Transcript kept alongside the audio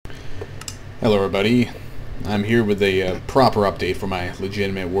Hello everybody, I'm here with a proper update for my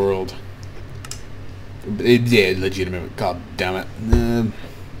legitimate world. Yeah, legitimate, god damn it.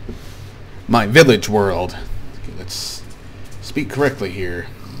 My village world. Okay, let's speak correctly here.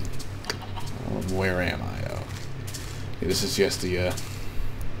 Where am I? Oh. Okay, this is just the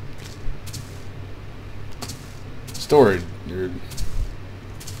storage, or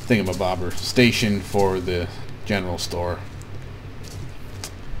thingamabobber station for the general store.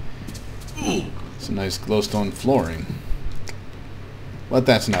 Some nice glowstone flooring. But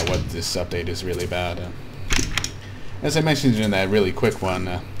that's not what this update is really about. As I mentioned in that really quick one,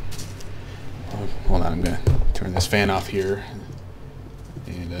 hold on, I'm going to turn this fan off here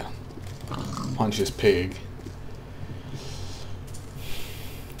and punch this pig.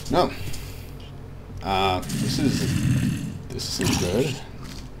 No. This isn't good.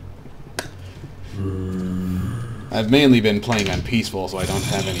 I've mainly been playing on peaceful, so I don't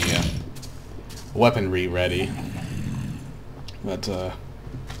have any weaponry ready. But the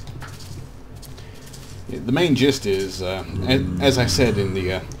main gist is, as I said in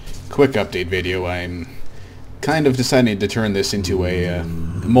the quick update video, I'm kind of deciding to turn this into a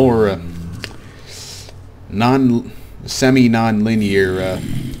more semi-non-linear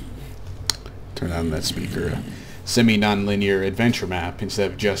turn on that speaker, semi-non-linear adventure map instead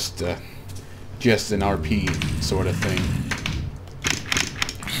of just an RP sort of thing.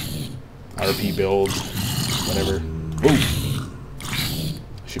 RP build, whatever. Ooh.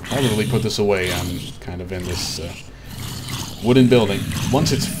 Should probably put this away. I'm kind of in this wooden building.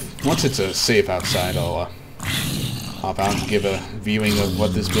 Once it's a safe outside, I'll hop out and give a viewing of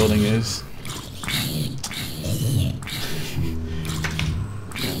what this building is.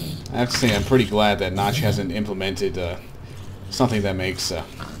 I have to say I'm pretty glad that Notch hasn't implemented something that makes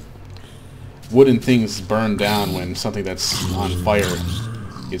wooden things burn down when something that's on fire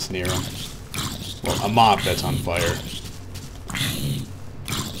gets near them. Well, a mob that's on fire.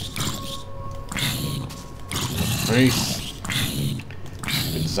 Grace.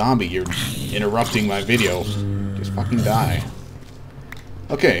 Zombie, you're interrupting my video. Just fucking die.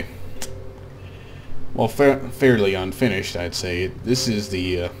 Okay. Well, fairly unfinished, I'd say. This is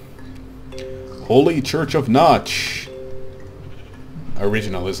the Holy Church of Notch.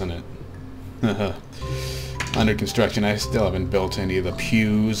 Original, isn't it? Under construction. I still haven't built any of the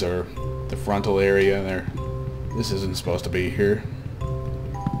pews or the frontal area there. This isn't supposed to be here.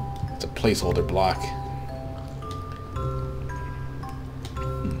 It's a placeholder block.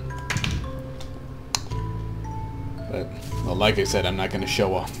 But, well, like I said, I'm not going to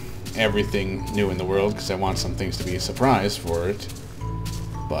show everything new in the world because I want some things to be a surprise for it.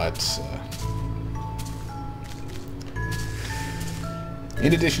 But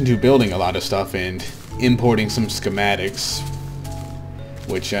in addition to building a lot of stuff and importing some schematics,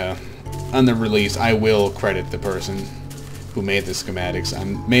 which on the release I will credit the person who made the schematics.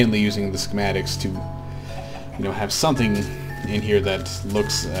 I'm mainly using the schematics to, you know, have something in here that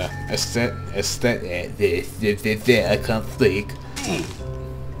looks I can't speak.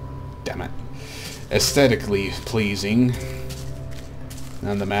 Damn it. Aesthetically pleasing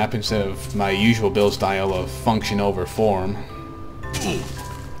on the map instead of my usual build style of function over form.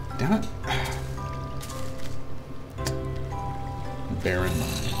 Damn it. Barren.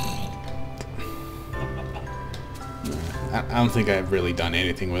 I don't think I've really done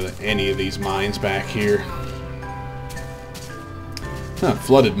anything with any of these mines back here. Huh,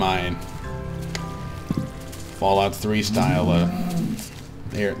 flooded mine. Fallout 3 style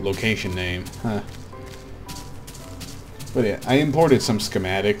location name. Huh. But yeah, I imported some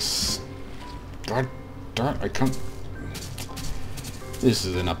schematics. Darn, I can't. This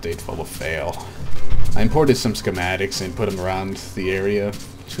is an update full of fail. I imported some schematics and put them around the area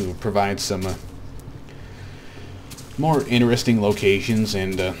to provide some more interesting locations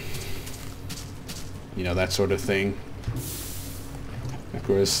and you know, that sort of thing. Of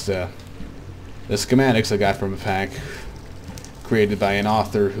course, the schematics I got from a pack created by an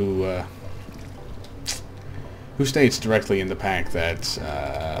author who states directly in the pack that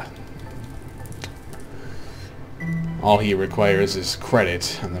all he requires is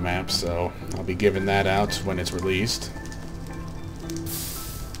credit on the map, so I'll be giving that out when it's released.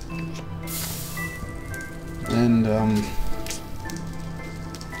 And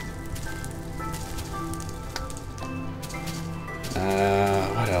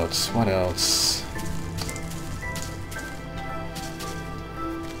what else?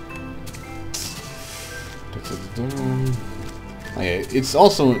 Oh, yeah, it's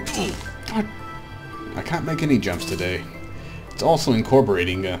also... I can't make any jumps today. It's also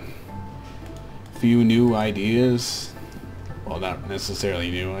incorporating a few new ideas. Well, not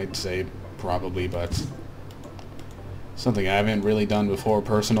necessarily new, I'd say probably, but something I haven't really done before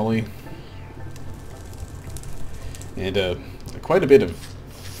personally. And quite a bit of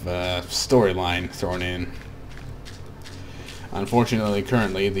storyline thrown in. Unfortunately,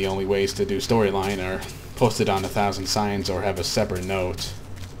 currently, the only ways to do storyline are posted on 1,000 signs or have a separate note,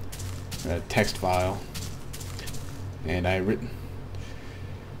 a text file. And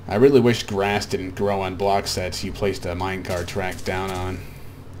I really wish grass didn't grow on block sets you placed a minecart track down on,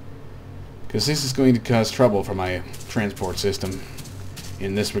 because this is going to cause trouble for my transport system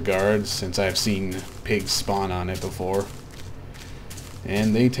in this regard, since I've seen pigs spawn on it before.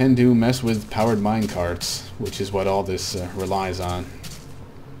 And they tend to mess with powered minecarts, which is what all this relies on.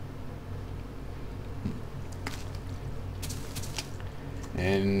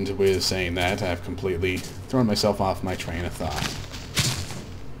 And with saying that, I've completely thrown myself off my train of thought.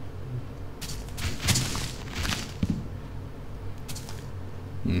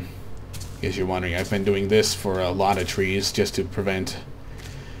 Guess you're wondering, I've been doing this for a lot of trees just to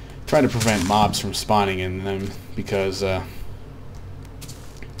try to prevent mobs from spawning in them, because you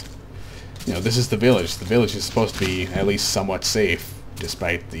know, this is the village. The village is supposed to be at least somewhat safe,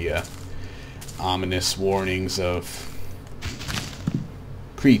 despite the ominous warnings of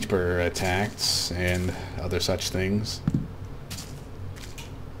creeper attacks and other such things.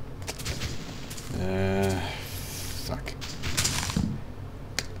 Fuck.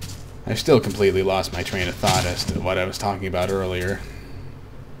 I still completely lost my train of thought as to what I was talking about earlier.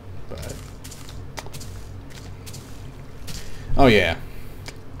 But oh yeah.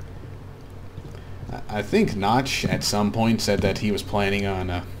 I think Notch at some point said that he was planning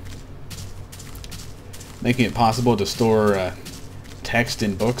on making it possible to store text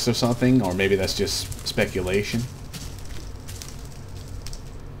in books or something, or maybe that's just speculation.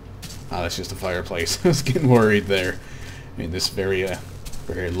 Oh, that's just a fireplace. I was getting worried there. I mean, this very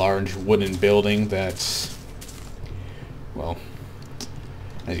large wooden building that's, well,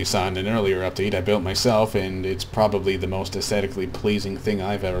 as you saw in an earlier update, I built myself, and it's probably the most aesthetically pleasing thing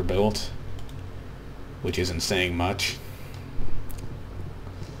I've ever built, which isn't saying much.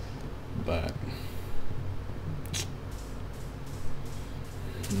 But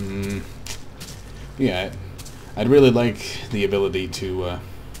yeah, I'd really like the ability to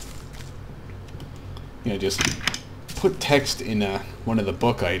you know, just put text in one of the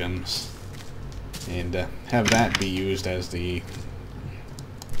book items and have that be used as the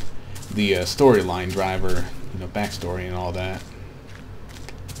storyline driver, you know, backstory and all that.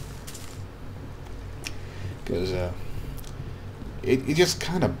 Because it just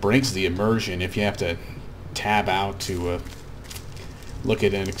kind of breaks the immersion if you have to tab out to look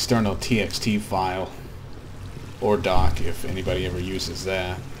at an external TXT file or doc, if anybody ever uses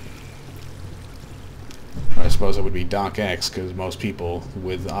that. I suppose it would be docx, because most people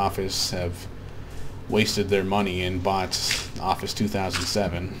with Office have wasted their money and bought Office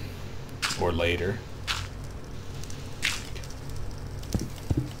 2007 or later.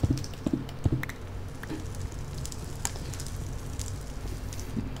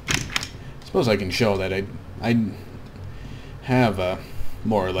 I suppose I can show that I have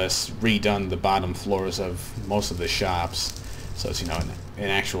more or less redone the bottom floors of most of the shops, so it's, you know, an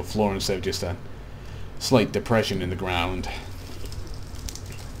actual floor instead of just a slight depression in the ground.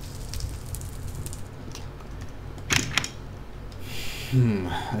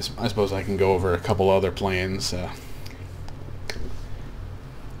 I suppose I can go over a couple other plans.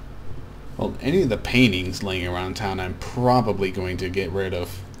 Well, any of the paintings laying around town I'm probably going to get rid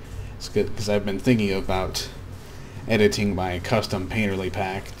of. It's good, because I've been thinking about editing my custom painterly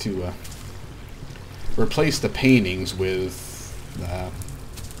pack to replace the paintings with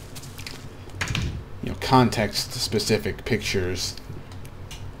you know, context-specific pictures,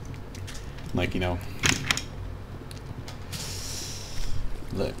 like, you know,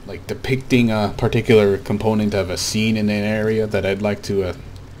 like depicting a particular component of a scene in an area that I'd like to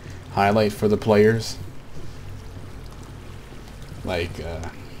highlight for the players. Like,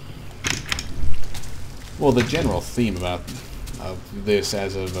 well, the general theme of this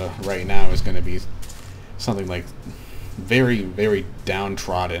as of right now is going to be something like very, very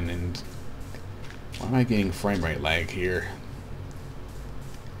downtrodden. And why am I getting frame rate lag here?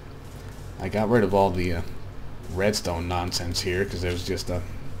 I got rid of all the redstone nonsense here because it was just a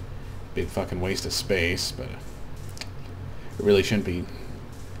big fucking waste of space, but it really shouldn't be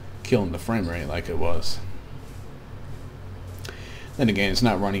killing the frame rate like it was. Then again, it's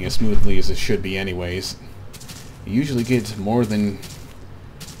not running as smoothly as it should be anyways. You usually get more than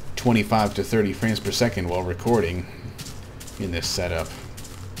 25 to 30 frames per second while recording in this setup,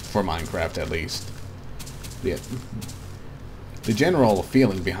 for Minecraft at least. Yeah. the general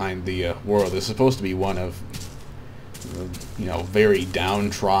feeling behind the world is supposed to be one of, you know, very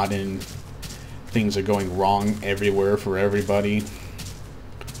downtrodden. Things are going wrong everywhere for everybody.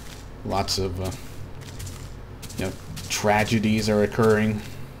 Lots of, you know, tragedies are occurring.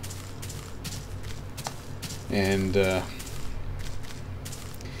 And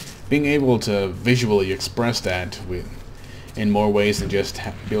being able to visually express that in more ways than just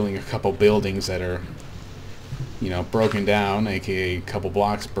building a couple buildings that are, you know, broken down, aka a couple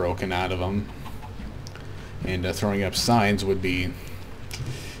blocks broken out of them, and throwing up signs would be,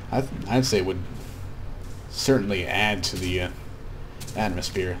 I'd say, would certainly add to the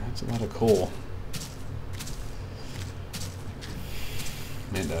atmosphere. That's a lot of coal.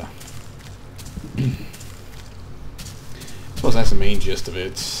 And I suppose that's the main gist of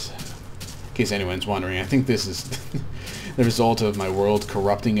it. In case anyone's wondering, I think this is the result of my world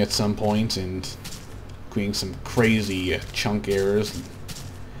corrupting at some point and creating some crazy chunk errors.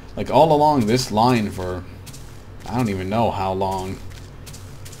 Like all along this line for I don't even know how long.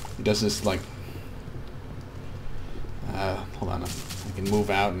 It does this like hold on, I can move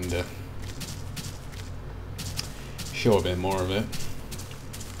out and show a bit more of it.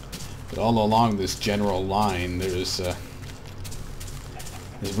 But all along this general line, there's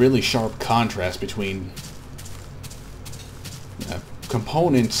really sharp contrast between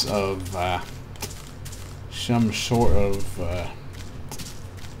components of some sort of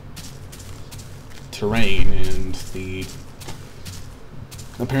terrain and the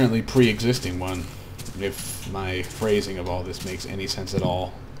apparently pre-existing one, if my phrasing of all this makes any sense at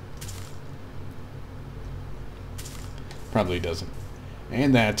all. Probably doesn't.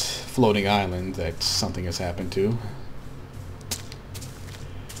 And that floating island that something has happened to.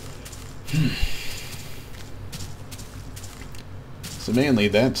 So mainly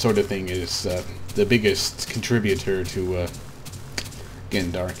that sort of thing is the biggest contributor to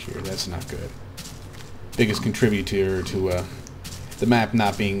getting dark here. That's not good. Biggest contributor to the map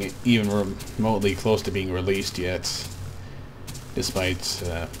not being even remotely close to being released yet, despite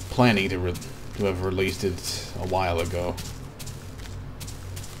planning to have released it a while ago.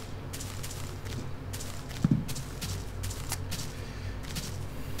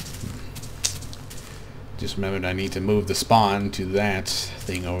 Just remembered I need to move the spawn to that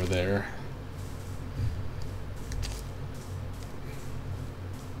thing over there.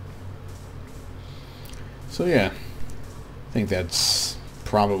 So yeah, I think that's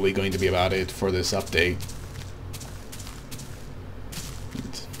probably going to be about it for this update.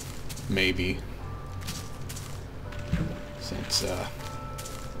 Maybe. Since,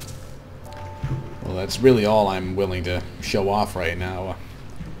 well, that's really all I'm willing to show off right now.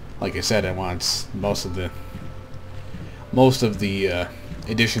 Like I said, I want most of the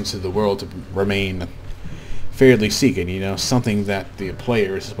additions to the world to remain fairly secret. You know, something that the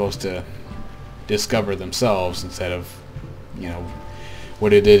player is supposed to discover themselves instead of, you know,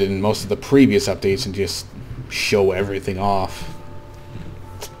 what it did in most of the previous updates and just show everything off.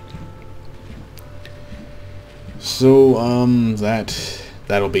 So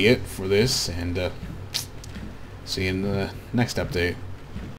that'll be it for this, and see you in the next update.